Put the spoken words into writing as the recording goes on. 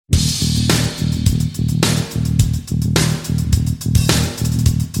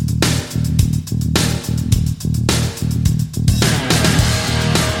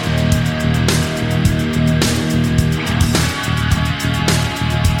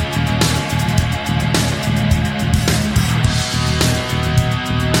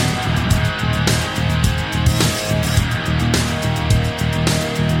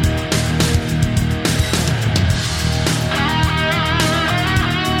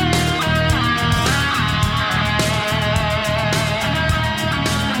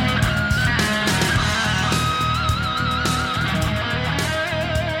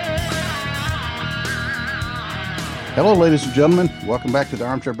Hello, ladies and gentlemen. Welcome back to the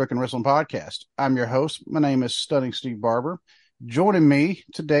Armchair Book and Wrestling Podcast. I'm your host. My name is Stunning Steve Barber. Joining me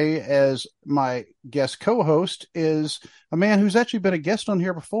today as my guest co-host is a man who's actually been a guest on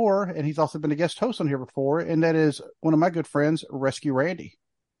here before, and he's also been a guest host on here before, and that is one of my good friends, Rescue Randy.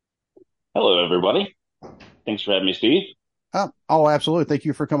 Hello, everybody. Thanks for having me, Steve. Oh, absolutely. Thank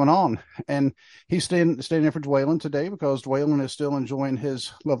you for coming on. And he's staying in for Dwaylen today because Dwaylen is still enjoying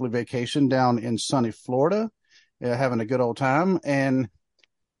his lovely vacation down in sunny Florida, having a good old time. And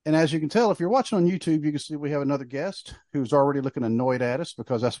as you can tell, if you're watching on YouTube, you can see we have another guest who's already looking annoyed at us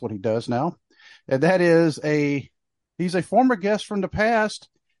because that's what he does now. And that is he's a former guest from the past,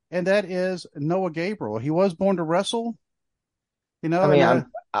 and that is Noah Gabriel. He was born to wrestle,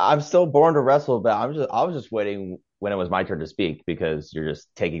 I'm still born to wrestle, but I was just waiting when it was my turn to speak because you're just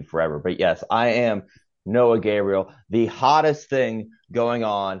taking forever. But yes, I am Noah Gabriel, the hottest thing going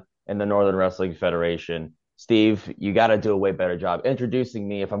on in the Northern Wrestling Federation. Steve, you got to do a way better job introducing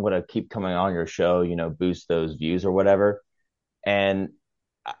me if I'm going to keep coming on your show, boost those views or whatever. And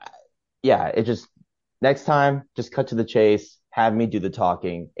it just next time, just cut to the chase, have me do the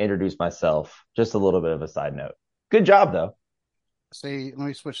talking, introduce myself. Just a little bit of a side note. Good job, though. See, let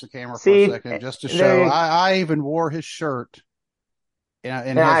me switch the camera for a second just to show. I even wore his shirt in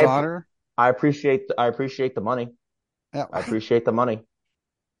his honor. I appreciate the money. Yeah. I appreciate the money.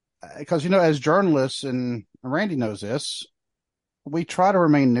 Because, as journalists, and Randy knows this, we try to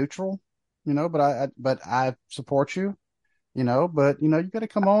remain neutral, but I support you, but, you got to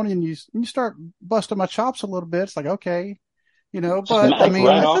come on and you start busting my chops a little bit. It's like, okay, but I mean,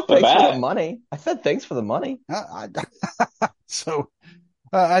 right I said thanks for the money. I said thanks for the money. So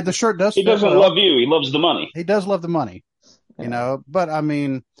the shirt does. He doesn't love you. He loves the money. He does love the money, but I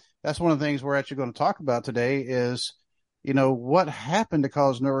mean, that's one of the things we're actually going to talk about today is, what happened to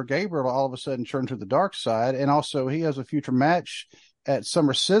cause Noah Gabriel all of a sudden turn to the dark side. And also he has a future match at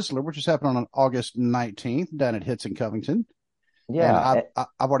Summer Sizzler, which is happening on August 19th down at Hits in Covington. Yeah. And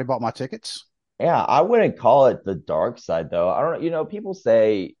I've already bought my tickets. Yeah, I wouldn't call it the dark side though. I don't, people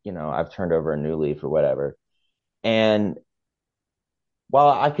say, I've turned over a new leaf or whatever. And while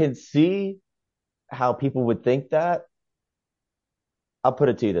I can see how people would think that, I'll put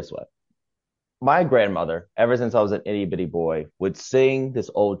it to you this way. My grandmother, ever since I was an itty bitty boy, would sing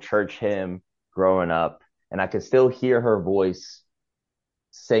this old church hymn growing up, and I could still hear her voice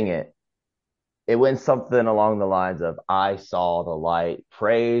sing it. It went something along the lines of, I saw the light,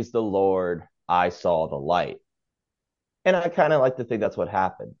 praise the Lord, I saw the light. And I kind of like to think that's what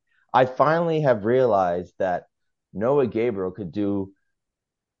happened. I finally have realized that Noah Gabriel could do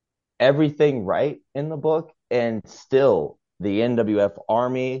everything right in the book, and still the NWF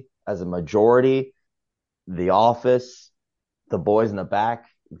Army as a majority, the office, the boys in the back,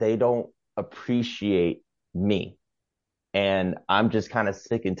 they don't appreciate me. And I'm just kind of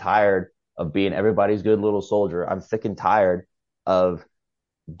sick and tired of being everybody's good little soldier. I'm sick and tired of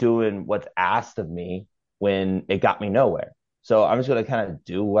doing what's asked of me when it got me nowhere. So I'm just going to kind of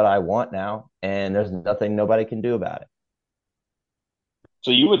do what I want now, and there's nothing nobody can do about it. So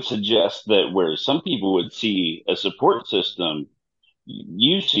you would suggest that where some people would see a support system,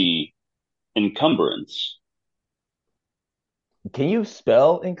 you see encumbrance. Can you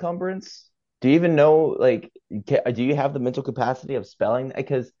spell encumbrance? Do you even know, do you have the mental capacity of spelling that?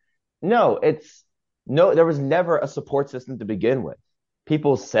 Because there was never a support system to begin with.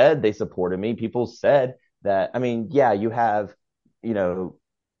 People said they supported me. People said that, you have,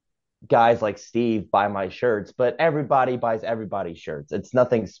 guys like Steve buy my shirts, but everybody buys everybody's shirts. It's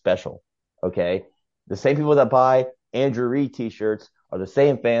nothing special. Okay. The same people that buy Andrew Reed t-shirts are the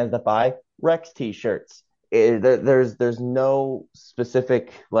same fans that buy Rex t-shirts. There's no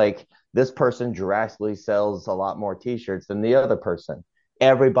specific, this person drastically sells a lot more t-shirts than the other person.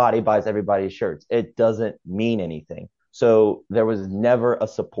 Everybody buys everybody's shirts. It doesn't mean anything. So there was never a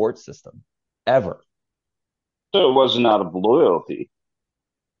support system, ever. So it wasn't out of loyalty.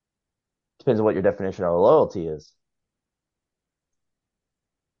 Depends on what your definition of loyalty is.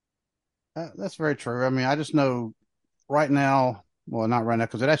 That's very true. I mean, I just know right now, well, not right now,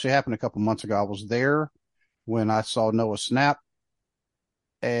 because it actually happened a couple months ago. I was there when I saw Noah snap,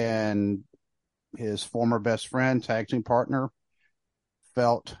 and his former best friend, tag team partner,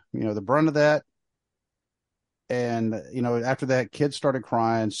 felt, the brunt of that. And, after that, kids started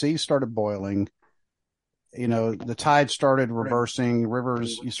crying, seas started boiling, the tide started reversing,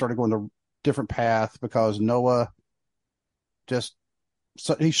 rivers, you started going to different path because Noah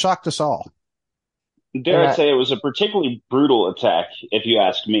he shocked us all. Dare I say it was a particularly brutal attack, if you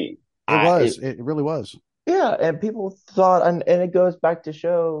ask me. It really was. Yeah, and people thought, and it goes back to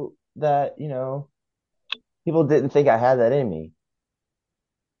show that, People didn't think I had that in me.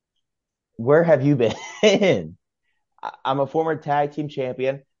 Where have you been? I'm a former tag team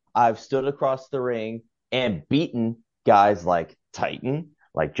champion. I've stood across the ring and beaten guys like Titan,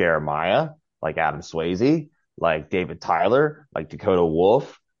 like Jeremiah, like Adam Swayze, like David Tyler, like Dakota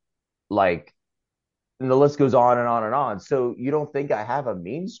Wolf, like, and the list goes on and on and on. So you don't think I have a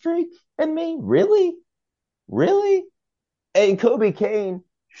mean streak in me? Really? Really? And Kobe Kane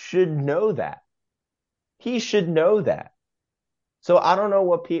should know that. He should know that. So I don't know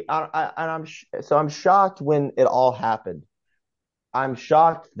what people, and so I'm shocked when it all happened. I'm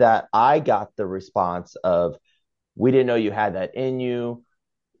shocked that I got the response of, "We didn't know you had that in you.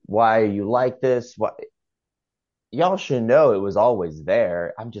 Why are you like this? What?" Y'all should know it was always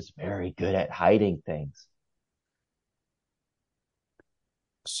there. I'm just very good at hiding things.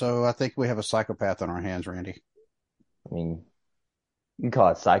 So I think we have a psychopath on our hands, Randy. I mean, you can call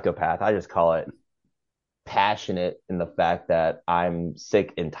it psychopath. I just call it passionate in the fact that I'm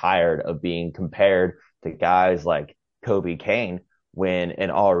sick and tired of being compared to guys like Kobe Kane, when in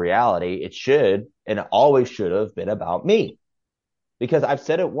all reality, it should and it always should have been about me. Because I've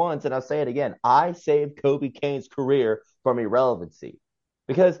said it once and I'll say it again. I saved Kobe Kane's career from irrelevancy.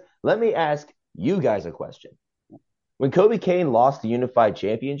 Because let me ask you guys a question. When Kobe Kane lost the unified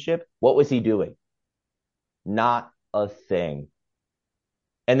championship, what was he doing? Not a thing.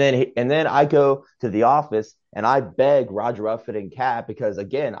 And then I go to the office and I beg Roger Ruffin and Cat, because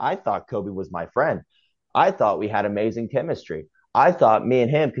again, I thought Kobe was my friend. I thought we had amazing chemistry. I thought me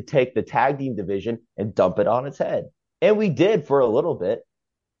and him could take the tag team division and dump it on its head. And we did for a little bit.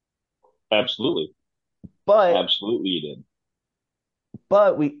 Absolutely. But Absolutely, you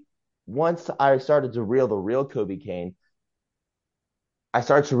did. we once I started to reel the real Kobe Kane, I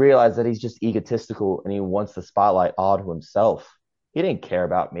started to realize that he's just egotistical and he wants the spotlight all to himself. He didn't care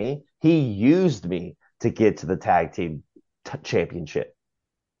about me. He used me to get to the tag team championship.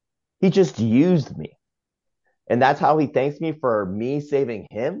 He just used me. And that's how he thanks me for me saving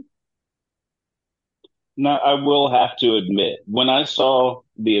him. Now, I will have to admit, when I saw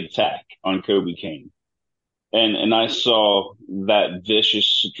the attack on Kobe Kane, and I saw that vicious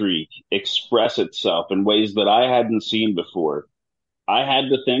streak express itself in ways that I hadn't seen before, I had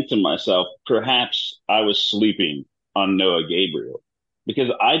to think to myself, perhaps I was sleeping on Noah Gabriel because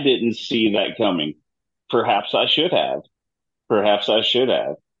I didn't see that coming. Perhaps I should have. Perhaps I should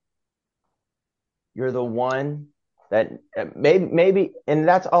have. You're the one that maybe, and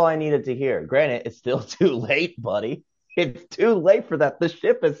that's all I needed to hear. Granted, it's still too late, buddy. It's too late for that. The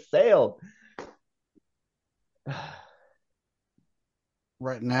ship has sailed.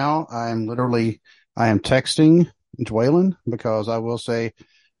 Right now, I am texting Dwaylen because I will say,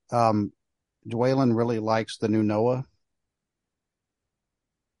 um, Dwaylen really likes the new Noah.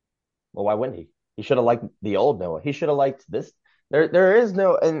 Well, why wouldn't he? He should have liked the old Noah. He should have liked this. There is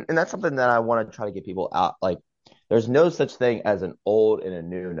no, and that's something that I want to try to get people out. Like, there's no such thing as an old and a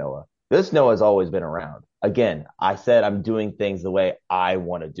new Noah. This Noah has always been around. Again, I said I'm doing things the way I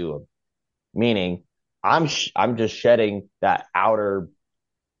want to do them, meaning I'm just shedding that outer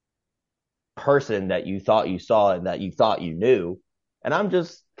person that you thought you saw and that you thought you knew, and I'm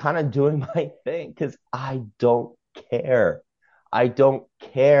just kind of doing my thing because I don't care. I don't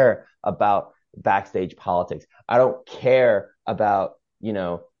care about backstage politics. I don't care about,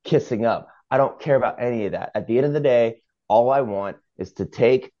 kissing up. I don't care about any of that. At the end of the day, all I want is to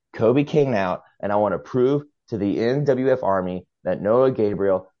take Kobe King out, and I want to prove to the NWF Army that Noah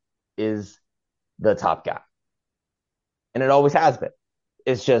Gabriel is the top guy. And it always has been.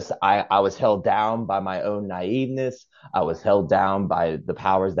 It's just I was held down by my own naiveness. I was held down by the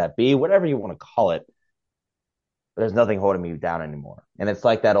powers that be, whatever you want to call it. But there's nothing holding me down anymore. And it's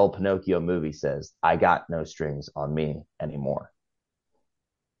like that old Pinocchio movie says, I got no strings on me anymore.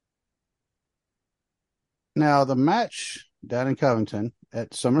 Now, the match down in Covington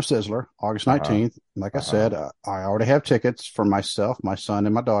at Summer Sizzler, August Uh-huh. 19th, like I Uh-huh. said, I already have tickets for myself, my son,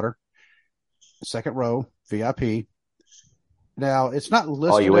 and my daughter. Second row, VIP. Now, it's not Oh, you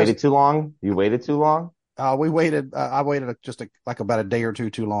listed as waited too long? You waited too long? we waited. I waited like about a day or two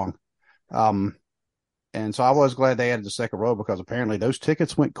too long. Um, and so I was glad they added the second row because apparently those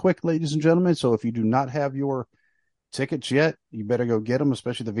tickets went quick, ladies and gentlemen. So if you do not have your tickets yet, you better go get them,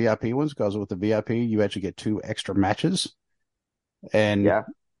 especially the VIP ones, because with the VIP, you actually get two extra matches. And Yeah.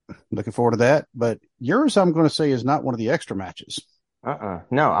 looking forward to that. But yours, I'm going to say, is not one of the extra matches.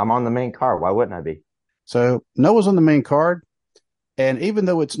 No, I'm on the main card. Why wouldn't I be? So Noah's on the main card. And even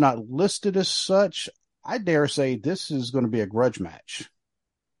though it's not listed as such, I dare say this is going to be a grudge match.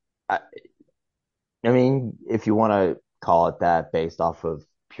 I, I mean, if you want to call it that based off of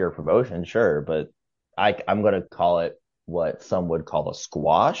pure promotion, sure. But I'm going to call it what some would call a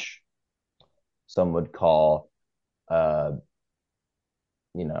squash. Some would call, uh,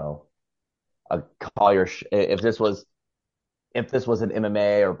 you know, a Collier. If this was an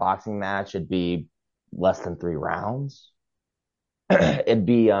MMA or boxing match, it'd be less than 3 rounds. It'd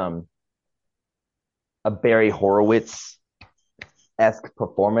be a Barry Horowitz esque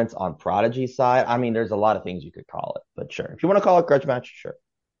performance on Prodigy side. I mean, there's a lot of things you could call it, but sure. If you want to call it grudge match, sure.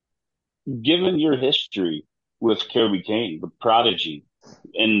 Given your history with Kobe Kane, the prodigy,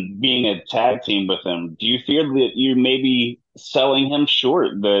 and being a tag team with him, do you fear that you may be selling him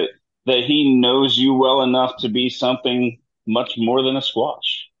short, that he knows you well enough to be something much more than a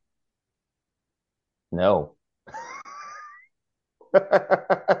squash? No.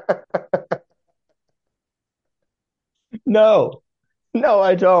 No, no,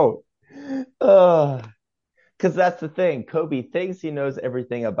 I don't. Because that's the thing. Kobe thinks he knows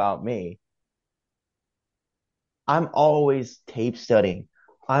everything about me. I'm always tape studying.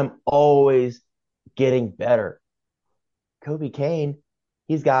 I'm always getting better. Kobe Kane,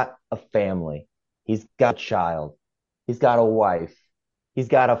 he's got a family. He's got a child. He's got a wife. He's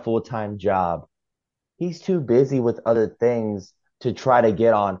got a full-time job. He's too busy with other things to try to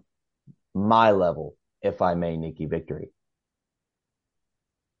get on my level, if I may, Nikki Victory.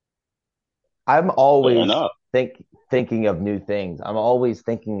 I'm Fair always enough. thinking of new things. I'm always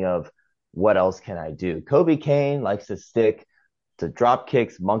thinking of what else can I do. Kobe Kane likes to stick to drop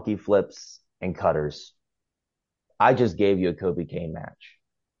kicks, monkey flips, and cutters. I just gave you a Kobe Kane match.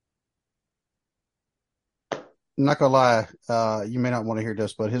 I'm not gonna lie, you may not want to hear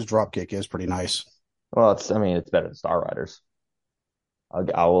this, but his drop kick is pretty nice. Well, I mean, it's better than Star Riders.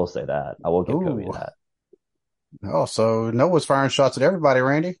 I will say that. I will give Kobe Ooh. that. Oh, so Noah's firing shots at everybody,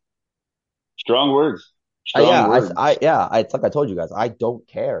 Randy. Strong words. Yeah, Strong words. it's like I told you guys, I don't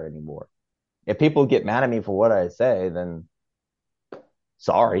care anymore. If people get mad at me for what I say, then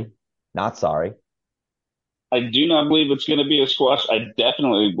sorry, not sorry. I do not believe it's going to be a squash. I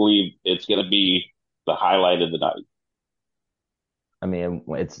definitely believe it's going to be the highlight of the night. I mean,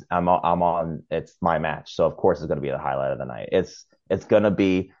 I'm on. It's my match, so of course it's going to be the highlight of the night. It's going to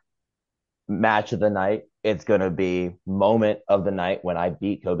be match of the night. It's going to be moment of the night when I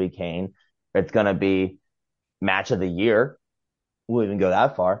beat Kobe Kane. It's going to be match of the year. We'll even go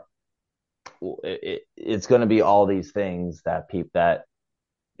that far. It's going to be all these things that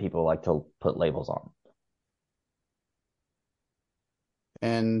people like to put labels on.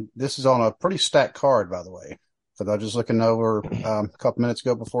 And this is on a pretty stacked card, by the way. Because I was just looking over a couple minutes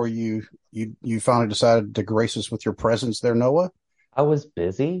ago before you finally decided to grace us with your presence there, Noah. I was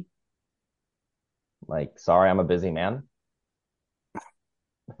busy. Like, sorry, I'm a busy man.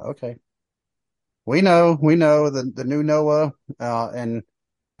 Okay. We know the new Noah, and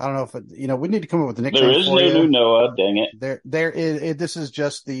I don't know if we need to come up with a There nickname is for no you. new Noah. Dang it. This is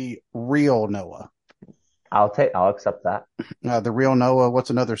just the real Noah. I'll accept that. The real Noah. What's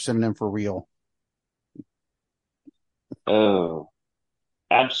another synonym for real? Oh,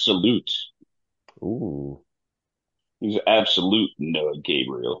 absolute. Ooh. He's absolute Noah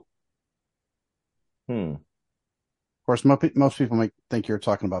Gabriel. Hmm. Of course, most people might think you're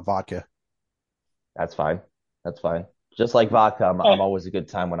talking about vodka. That's fine. That's fine. Just like vodka, Eh, I'm always a good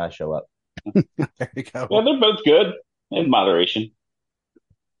time when I show up. There you yeah, go. they're both good in moderation.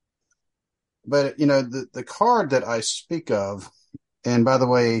 But the card that I speak of, and by the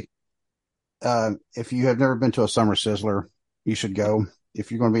way, if you have never been to a Summer Sizzler, you should go.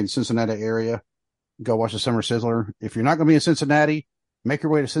 If you're going to be in the Cincinnati area, go watch the Summer Sizzler. If you're not going to be in Cincinnati, make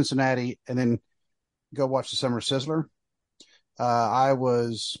your way to Cincinnati and then go watch the Summer Sizzler. I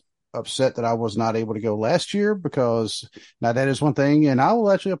was upset that I was not able to go last year because now that is one thing, and I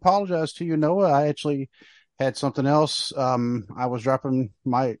will actually apologize to you, Noah. I actually had something else. I was dropping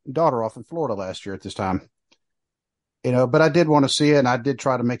my daughter off in Florida last year at this time, but I did want to see it, and I did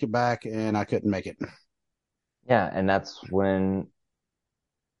try to make it back, and I couldn't make it. Yeah, and that's when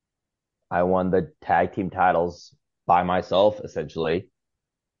I won the tag team titles by myself, essentially.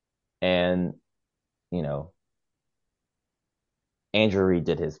 And, you know, Andrew Reed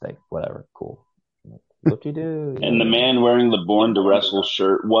did his thing. Whatever. Cool. What you do? And the Yeah. man wearing the Born to Wrestle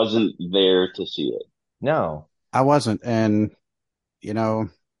shirt wasn't there to see it. No. I wasn't, and you know,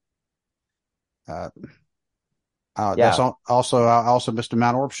 uh, that's Yeah. also I also missed a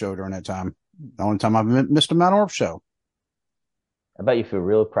Mount Orb show during that time. The only time I've missed a Mount Orb show. I bet you feel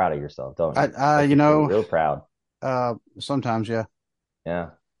real proud of yourself, don't you? I Bet you feel real proud. sometimes, yeah. Yeah.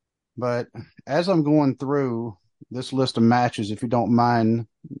 But as I'm going through this list of matches, if you don't mind,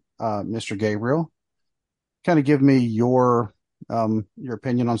 Mr. Gabriel, kind of give me your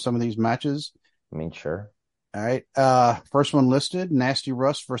opinion on some of these matches, I mean, sure. All right. First one listed, Nasty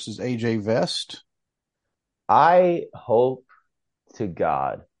Russ versus AJ Vest. I hope to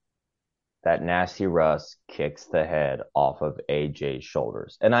God that Nasty Russ kicks the head off of AJ's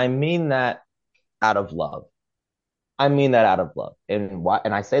shoulders. And I mean that out of love. I mean that out of love. And why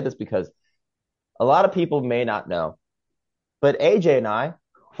and I say this because a lot of people may not know, but AJ and I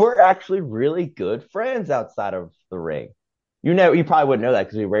we're actually really good friends outside of the ring. You probably wouldn't know that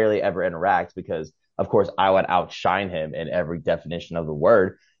because we rarely ever interact because of course I would outshine him in every definition of the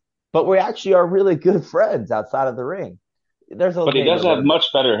word, but we actually are really good friends outside of the ring. There's But he maybe a does have little bit. much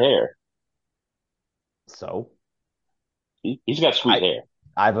better hair. So He's got sweet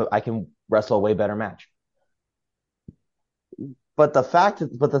I hair. I can wrestle a way better match. But the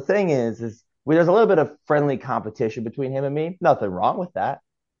thing is there's a little bit of friendly competition between him and me. Nothing wrong with that.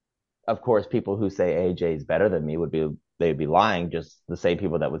 Of course, people who say AJ is better than me they'd be lying. Just the same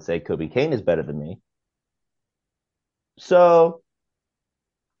people that would say Kobe Kane is better than me. So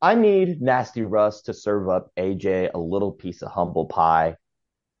I need Nasty Russ to serve up AJ a little piece of humble pie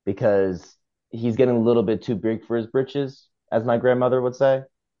because he's getting a little bit too big for his britches, as my grandmother would say.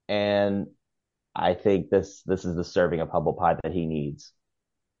 And I think this is the serving of humble pie that he needs.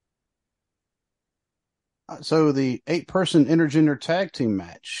 So the 8-person intergender tag team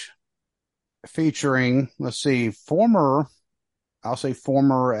match featuring, let's see, I'll say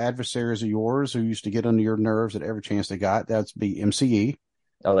former adversaries of yours who used to get under your nerves at every chance they got. That's be MCE.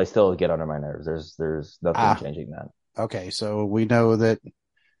 Oh, they still get under my nerves. There's nothing Ah, changing that. okay. So we know that,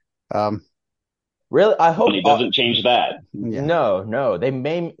 um, Really, I But hope. he doesn't change that. yeah. No, no, they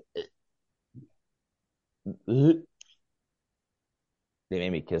made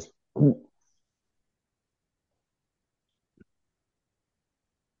me kiss.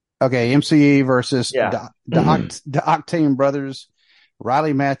 Okay. MCE versus Yeah, the Octane brothers,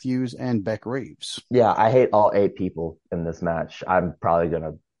 Riley Matthews and Beck Reeves. yeah. I hate all 8 people in this match. I'm probably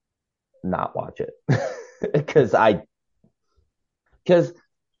gonna not watch it because I because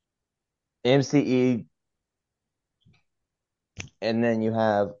MCE and then you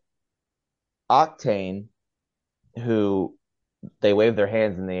have Octane who they wave their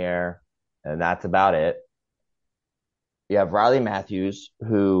hands in the air and that's about it. You have Riley Matthews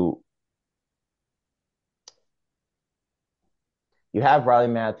who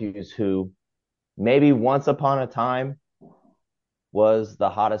maybe once upon a time was the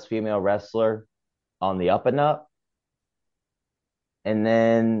hottest female wrestler on the up and up. And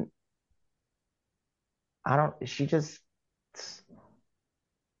then she just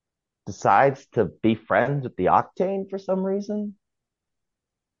decides to be friends with the Octane for some reason.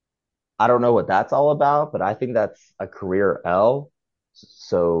 I don't know what that's all about, but I think that's a career L.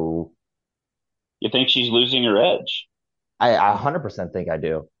 So You think she's losing her edge? I 100% think I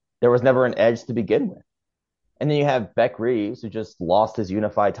do. There was never an edge to begin with. And then you have Beck Reeves, who just lost his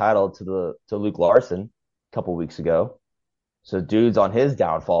unified title to Luke Larson a couple weeks ago. So dude's on his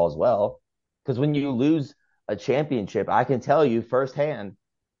downfall as well. Because when you lose a championship, I can tell you firsthand,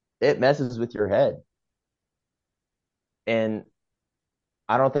 it messes with your head. And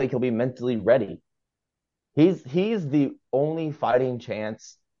I don't think he'll be mentally ready. He's the only fighting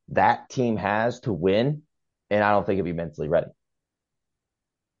chance that team has to win, and I don't think he'll be mentally ready.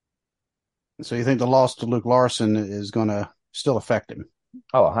 So you think the loss to Luke Larson is going to still affect him?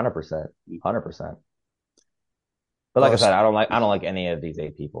 Oh, 100%. 100%. But like Well, I said, I don't like any of these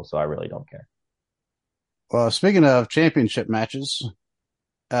 8 people, so I really don't care. well, speaking of championship matches,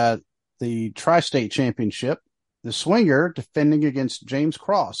 uh, the Tri-State Championship, the Swinger defending against James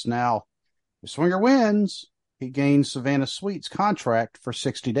Cross. Now, if Swinger wins, he gains Savannah Sweet's contract for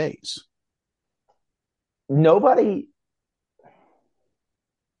 60 days. Nobody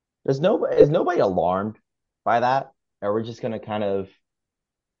is nobody alarmed by that? Or we're just gonna kind of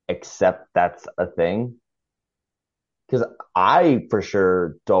accept that's a thing? Because I for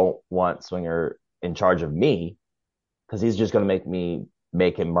sure don't want Swinger in charge of me because he's just gonna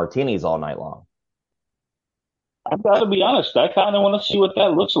make him martinis all night long. I've got to be honest. I kind of want to see what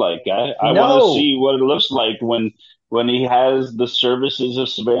that looks like. I want to No, see what it looks like when he has the services of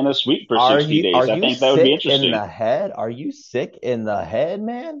Savannah Sweet for are 60 you are days. I you think that would be sick in interesting. the head? Are you sick in the head,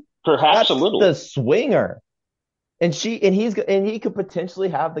 man? Perhaps a That's the little. Swinger. And he could potentially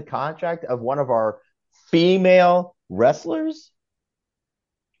have the contract of one of our female wrestlers.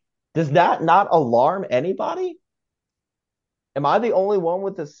 Does that not alarm anybody? Am I the only one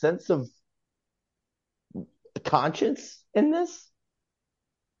with a sense of conscience in this?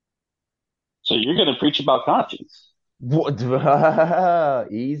 So you're going to preach about conscience.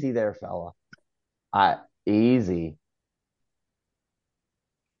 Easy there, fella. I easy.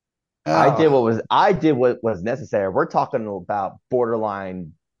 Oh, I did what was necessary. We're talking about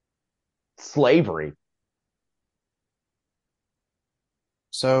borderline slavery.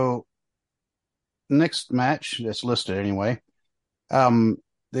 so next match that's listed anyway. Um,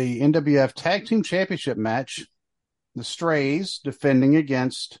 the NWF Tag Team Championship match. The Strays defending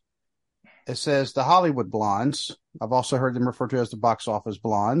against. It says the Hollywood Blondes. I've also heard them referred to as the box office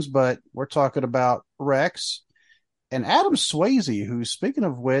blondes, but we're talking about Rex and Adam Swayze, who, speaking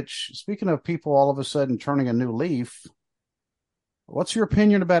of people all of a sudden turning a new leaf, what's your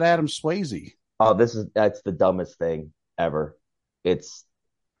opinion about Adam Swayze? Oh, that's the dumbest thing ever. It's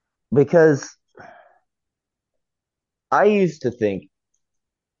because I used to think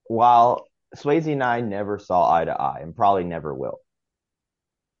while Swayze and I never saw eye to eye and probably never will,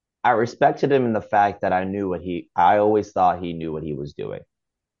 I respected him in the fact that I always thought he knew what he was doing.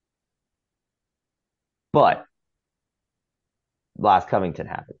 But Last Covington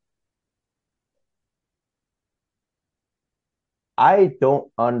happened. I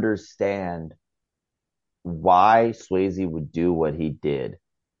don't understand why Swayze would do what he did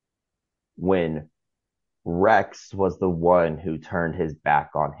when Rex was the one who turned his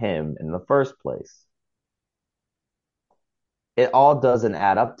back on him in the first place. It all doesn't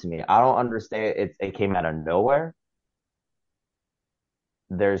add up to me. I don't understand. It came out of nowhere.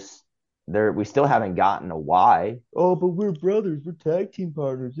 There's we still haven't gotten a why. Oh, but we're brothers. We're tag team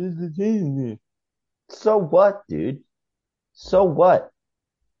partners. So what, dude? So what?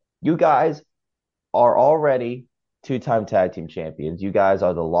 You guys are already two-time tag team champions. You guys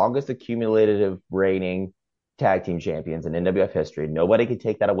are the longest accumulative reigning tag team champions in NWF history. Nobody can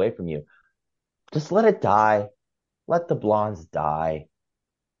take that away from you. Just let it die. Let the blondes die.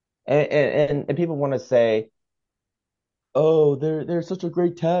 And people want to say, "Oh, they're such a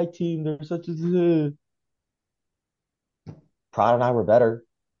great tag team. They're such a." Prod and I were better.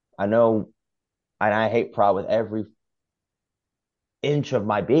 I know, and I hate Prod with every inch of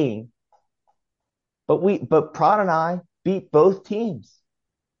my being. But Prod and I beat both teams.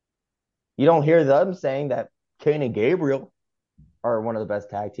 You don't hear them saying that Kane and Gabriel are one of the best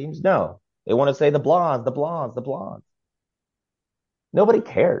tag teams. No, they want to say the blondes, the blondes, the blondes. Nobody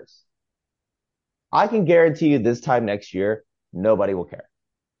cares. I can guarantee you this time next year, nobody will care.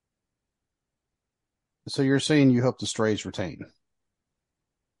 So you're saying you hope the Strays retain?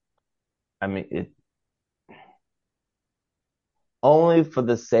 I mean, it only for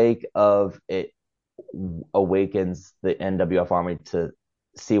the sake of it awakens the NWF army to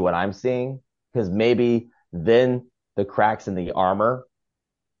see what I'm seeing, because maybe then the cracks in the armor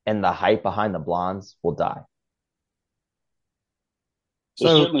and the hype behind the blondes will die. They're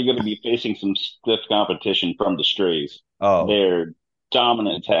So certainly going to be facing some stiff competition from the Strays. Oh, They're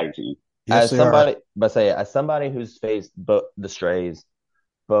dominant tag team. yes, they are. As somebody who's faced the Strays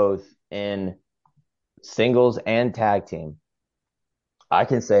both in singles and tag team, I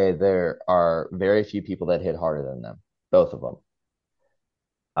can say there are very few people that hit harder than them, both of them.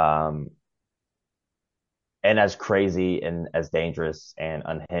 And as crazy and as dangerous and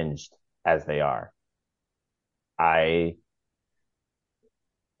unhinged as they are, I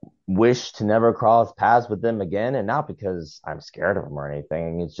wish to never cross paths with them again. And not because I'm scared of them or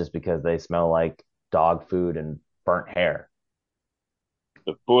anything. It's just because they smell like dog food and burnt hair.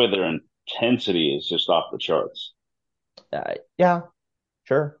 But boy, their intensity is just off the charts. Yeah,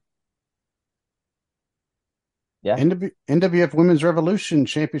 sure. Yeah. NWF Women's Revolution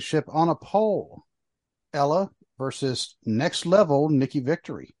Championship on a pole. Ella versus Next Level Nikki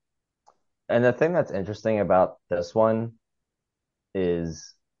Victory. And the thing that's interesting about this one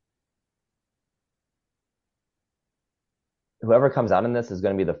is whoever comes out in this is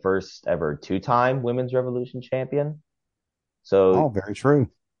going to be the first ever two-time Women's Revolution champion. Oh, So, very true.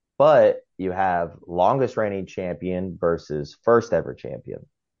 but you have longest reigning champion versus first ever champion.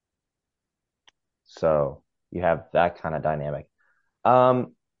 So you have that kind of dynamic.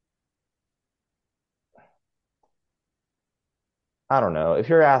 Um, I don't know. If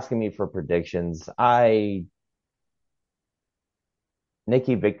you're asking me for predictions, I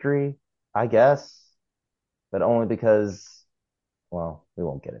Nikki Victory, I guess, but only because, well, we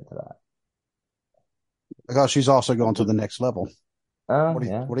won't get into that. Because she's also going to the next level. Yeah.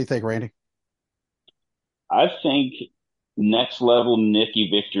 What do you think, Randy? I think next level Nikki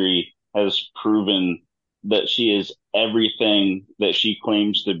Victory has proven that she is everything that she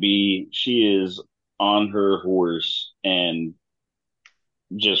claims to be. She is on her horse and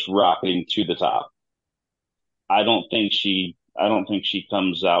just rocketing to the top. I don't think she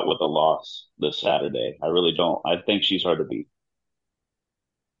comes out with a loss this Saturday. I really don't. I think she's hard to beat.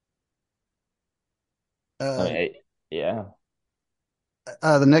 I Uh, mean, yeah.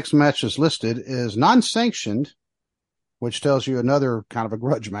 The next match is listed is non-sanctioned, which tells you another kind of a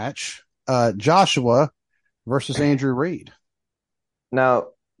grudge match. Joshua versus Andrew Reed. Now,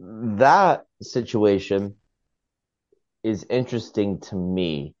 that situation is interesting to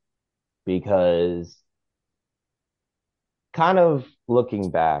me because kind of looking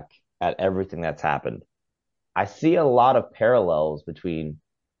back at everything that's happened, I see a lot of parallels between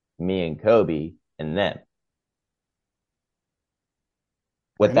me and Kobe and them.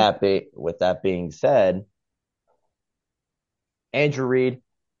 Randy? With that being said, Andrew Reed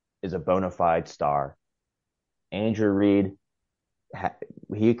is a bona fide star. Andrew Reed,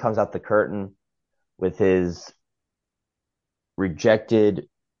 he comes out the curtain with his rejected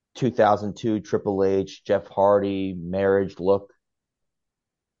 2002 Triple H, Jeff Hardy marriage look.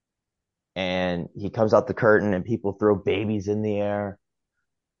 And he comes out the curtain and people throw babies in the air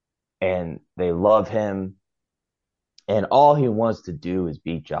and they love him. And all he wants to do is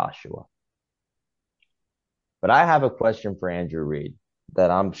beat Joshua. But I have a question for Andrew Reed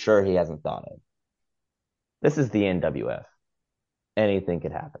that I'm sure he hasn't thought of. This is the NWF. Anything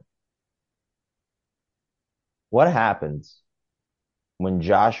could happen. What happens when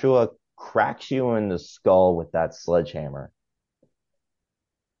Joshua cracks you in the skull with that sledgehammer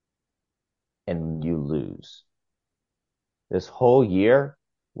and you lose? This whole year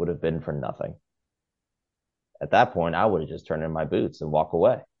would have been for nothing. At that point, I would have just turned in my boots and walk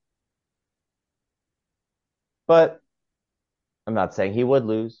away. But I'm not saying he would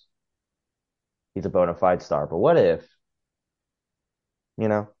lose. He's a bona fide star. But what if, you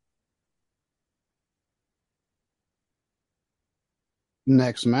know?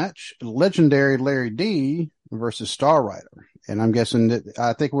 Next match, legendary Larry D versus Star Rider. And I'm guessing that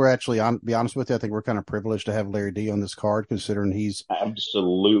I think we're actually, on be honest with you, I think we're kind of privileged to have Larry D on this card, considering he's,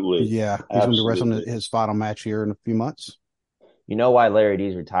 Absolutely. yeah, he's going to be wrestling his final match here in a few months. You know why Larry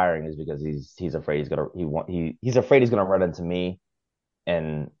D's retiring is because he's afraid he's afraid he's gonna run into me,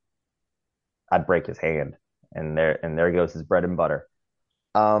 and I'd break his hand, and there goes his bread and butter.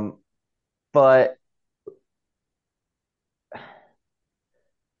 But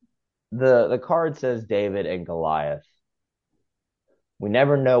the card says David and Goliath. We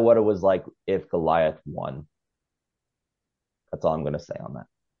never know what it was like if Goliath won. That's all I'm going to say on that.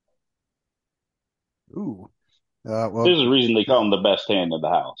 Ooh. There's a reason they call him the best hand in the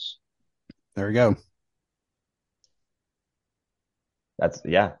house. There we go.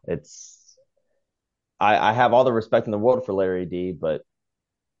 I have all the respect in the world for Larry D, but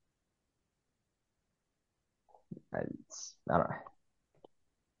I don't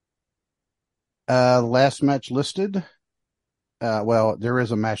know. Last match listed. Well, there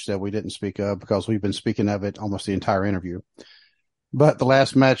is a match that we didn't speak of because we've been speaking of it almost the entire interview. But the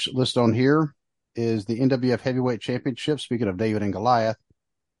last match listed on here is the NWF Heavyweight Championship. Speaking of David and Goliath,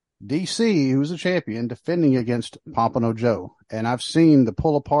 DC, who's a champion, defending against Pompano Joe. And I've seen the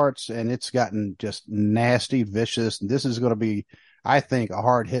pull aparts, and it's gotten just nasty, vicious. This is going to be, I think, a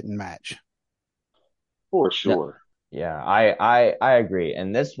hard hitting match. For sure. Yeah, I agree.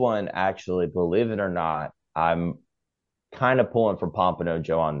 And this one, actually, believe it or not, I'm kind of pulling for Pompano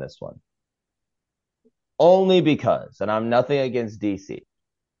Joe on this one. Only because, and I'm nothing against DC.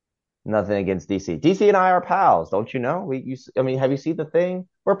 Nothing against DC. DC and I are pals, don't you know? Have you seen the thing?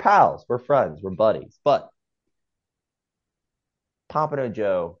 We're pals. We're friends. We're buddies. But Pompano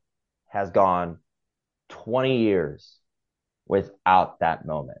Joe has gone 20 years without that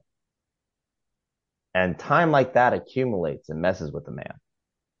moment. And time like that accumulates and messes with the man.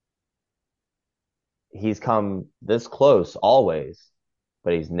 He's come this close always,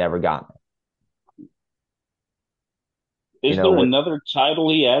 but he's never gotten it. Is there another title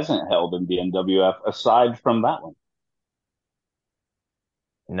he hasn't held in the NWF aside from that one?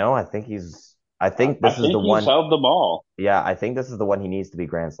 No, I think this is the one. He's held them all. Yeah, I think this is the one he needs to be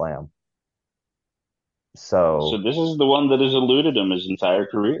Grand Slam. So this is the one that has eluded him his entire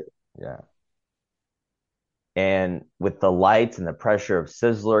career. Yeah. And with the lights and the pressure of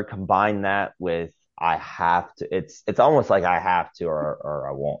Sizzler, combine that with I have to. It's almost like I have to, or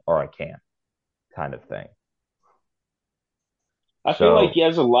I won't, or I can't, kind of thing. I feel like he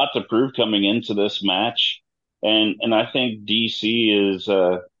has a lot to prove coming into this match, and I think DC is.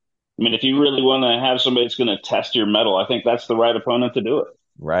 If you really want to have somebody that's going to test your mettle, I think that's the right opponent to do it.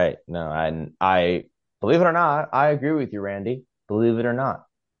 Right. No, and I believe it or not, I agree with you, Randy. Believe it or not.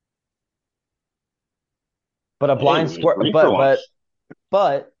 But a blind squirrel,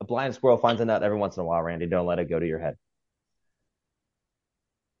 but a blind squirrel finds a nut every once in a while, Randy. Don't let it go to your head.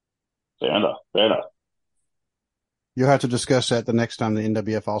 Fair enough. Fair enough. You'll have to discuss that the next time the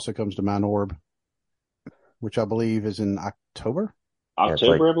NWF also comes to Mount Orb, which I believe is in October. Yeah, it's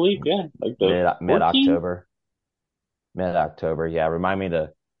like October, I believe. Yeah, like the mid 14th. October, mid October. Yeah, remind me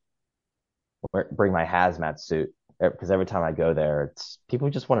to bring my hazmat suit because every time I go there, it's people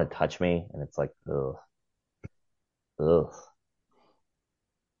just want to touch me, and it's like ugh, ugh.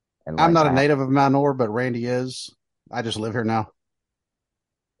 And I'm like not a native of Mount Or, but Randy is. I just live here now.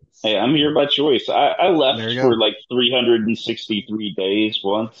 Hey, I'm here by choice. I There left you for go. like 363 days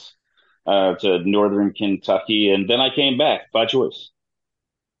once to northern Kentucky, and then I came back by choice.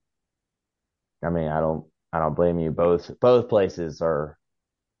 I mean, I don't blame you. Both places are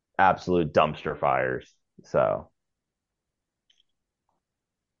absolute dumpster fires. So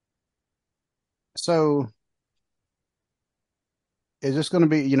So is this going to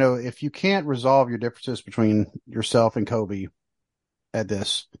be, if you can't resolve your differences between yourself and Kobe at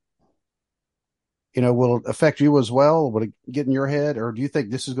this, will it affect you as well? Will it get in your head, or do you think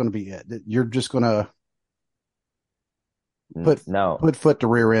this is going to be it? That you're just going to put no, put foot to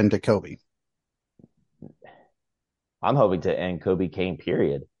rear end to Kobe? I'm hoping to end Kobe Kane.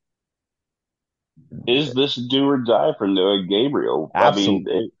 Period. Is this do or die for Noah Gabriel? I mean,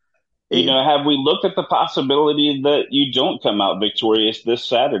 Absolutely. have we looked at the possibility that you don't come out victorious this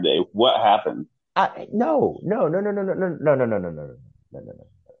Saturday? What happened? No, no, no, no, no, no, no, no, no, no, no, no, no, no, no, no,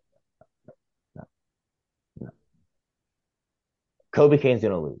 no. Kobe Kane's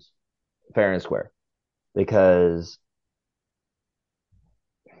gonna lose, fair and square, because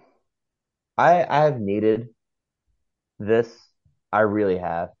I have needed this. I really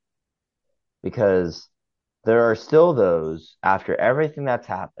have, because there are still those after everything that's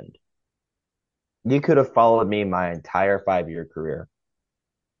happened. You could have followed me my entire 5 year career.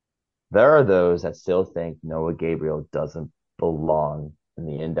 There are those that still think Noah Gabriel doesn't belong in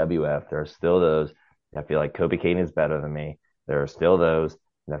the NWF. There are still those that feel like Kobe Kane is better than me. There are still those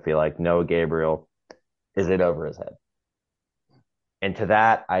that feel like Noah Gabriel is it over his head. And to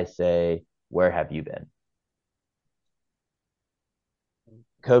that, I say, where have you been?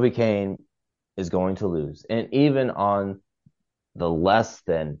 Kobe Kane is going to lose. And even on the less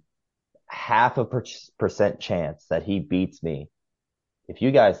than half a percent chance that he beats me, if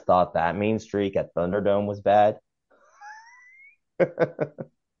you guys thought that mean streak at Thunderdome was bad,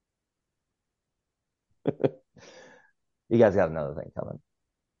 you guys got another thing coming.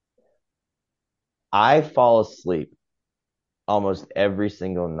 I fall asleep almost every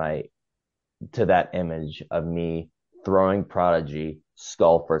single night to that image of me throwing Prodigy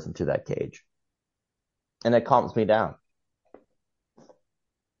skull first into that cage. And it calms me down.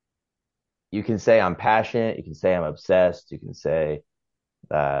 You can say I'm passionate. You can say I'm obsessed. You can say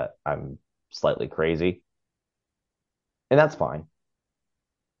that I'm slightly crazy. And that's fine.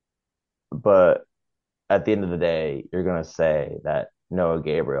 But at the end of the day, you're going to say that Noah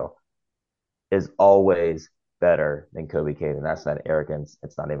Gabriel is always better than Kobe Kane. And that's not arrogance.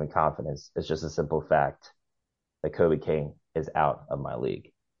 It's not even confidence. It's just a simple fact that Kobe Kane is out of my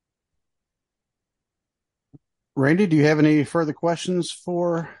league. Randy, do you have any further questions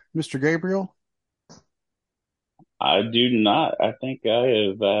for Mr. Gabriel? I do not. I think I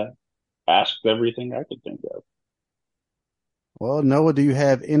have asked everything I could think of. Well, Noah, do you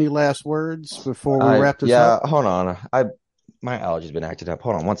have any last words before we wrap this up? Hold on. My allergies been acting up.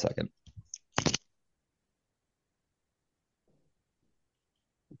 Hold on 1 second.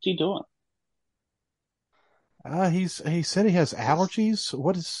 What's he doing? He said he has allergies.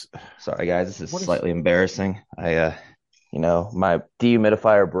 Sorry guys, this is what is slightly embarrassing. My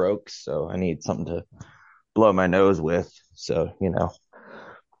dehumidifier broke, so I need something to blow my nose with. So,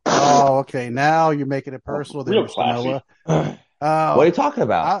 Oh, okay. Now you're making it personal there, Real Mr. Noah. classy. What are you talking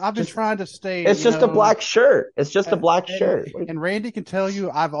about? I've been trying to stay, It's just a black shirt. It's just a black and shirt. Randy can tell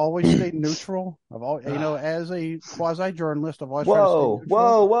you I've always stayed neutral. I've always, as a quasi journalist, I've always tried to stay Whoa, neutral.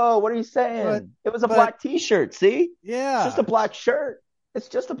 whoa, whoa. What are you But saying? It was a but black t-shirt. See? It's just a yeah, black shirt. It's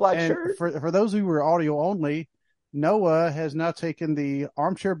just a black and shirt. for those who were audio only, Noah has now taken the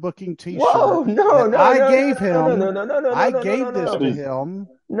armchair booking Whoa, T-shirt no, that no, I no, gave no, no, him. no, no, no, no, no, I no, no, no, gave this no. That to is him,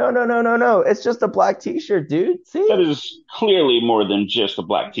 No, no, no, no, no. It's just a black t-shirt, dude. that See? is clearly more than just a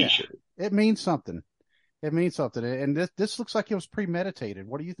black yeah, t-shirt. it means something. It means something. And this looks like it was premeditated.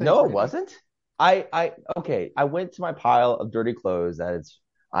 What do you think, No, it Randy? wasn't. Okay. I went to my pile of dirty clothes.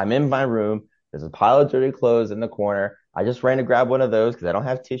 I'm in my room. There's a pile of dirty clothes in the corner. I just ran to grab one of those because I don't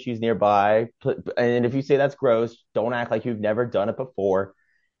have tissues nearby. And if you say that's gross, don't act like you've never done it before.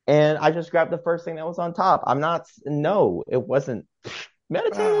 And I just grabbed the first thing that was on top. No, it wasn't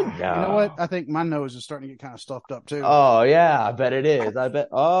meditated. You know what? No. I think my nose is starting to get kind of stuffed up too. Oh, yeah, I bet it is. I bet.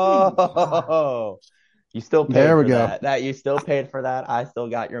 Oh, you still There paid we for go. that. You still paid for that. I still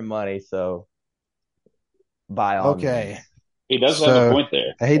got your money. So by all Okay. means. He does have a So point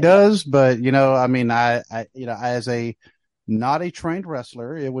there. he does, but I mean, as a not a trained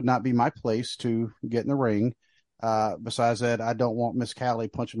wrestler, it would not be my place to get in the ring. Besides that, I don't want Miss Callie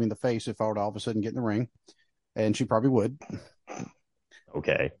punching me in the face if I were to all of a sudden get in the ring, and she probably would.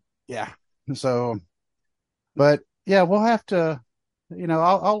 Okay. Yeah. So, but yeah, we'll have to.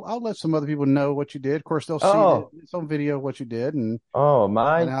 I'll let some other people know what you did. Of course, they'll see it. Oh, It's on video what you did, and oh, and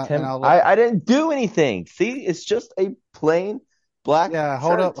my I and temp. I'll let. I didn't do anything. See, it's just a plain black Yeah,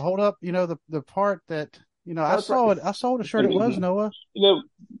 shirt. hold up. The part that I No, it's right. saw it. I saw what a shirt it was, Noah. You know,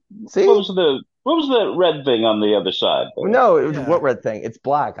 See? what was the red thing on the other side there? No, it was Yeah. what red thing? It's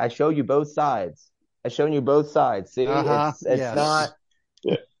black. I show you both sides. I shown you both sides. See, Uh-huh. it's not. Yes.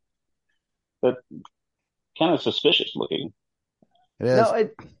 Yeah, that kind of suspicious looking. It No, is.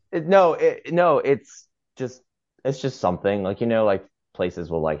 no, just it's just something like like places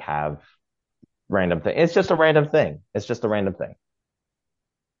will like have random thing. It's just a random thing. It's just a random thing.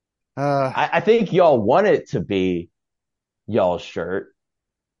 Uh, I think y'all want it to be y'all's shirt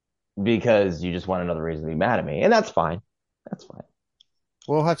because you just want another reason to be mad at me, and that's fine. That's fine.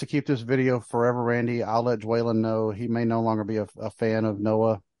 we'll have to keep this video forever, Randy. I'll let Dwaylen know. He may no longer be a fan of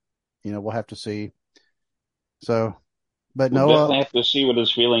Noah. We'll have to see. So, but We'll Noah, definitely have to see what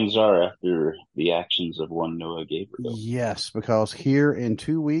his feelings are after the actions of one Noah Gabriel. yes, because here in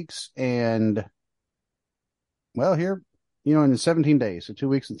 2 weeks and here, in 17 days, so 2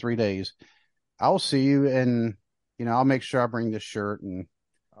 weeks and 3 days, I'll see you, and I'll make sure I bring this shirt, and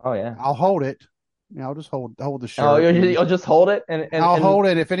Oh yeah. I'll hold it. I'll just hold the Oh, shirt, and you'll just hold it I'll hold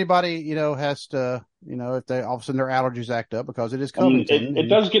it. If anybody, has to, if they all of a sudden their allergies act up, because it is I mean, Covington, it and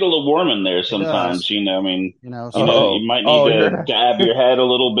does get a little warm in there it sometimes, does, I mean, so oh you might need oh to you're dab your head a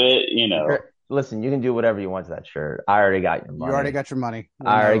little bit. listen. You can do whatever you want to that shirt. I already got your you already money. got your money. We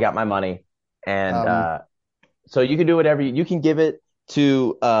I already know. got my money, and Um, so you can do whatever you can give it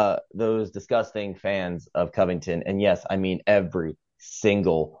to those disgusting fans of Covington, and yes, I mean every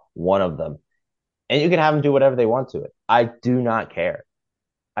single one of them, and you can have them do whatever they want to it. I do not care.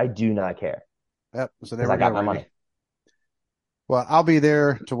 I do not care yep. So there because we I go, got my Randy. money. Well, I'll be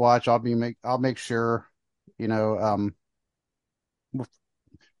there to watch. I'll make sure, you know, um,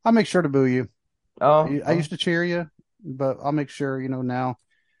 I'll make sure to boo you. Oh, I used to cheer you, but I'll make sure, now.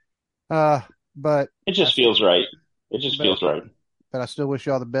 Uh, but It I just still, feels right. It just but feels right. but I still wish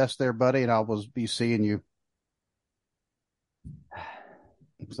you all the best there, buddy, and I will be seeing you.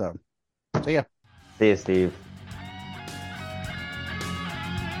 So, see ya. see you, Steve.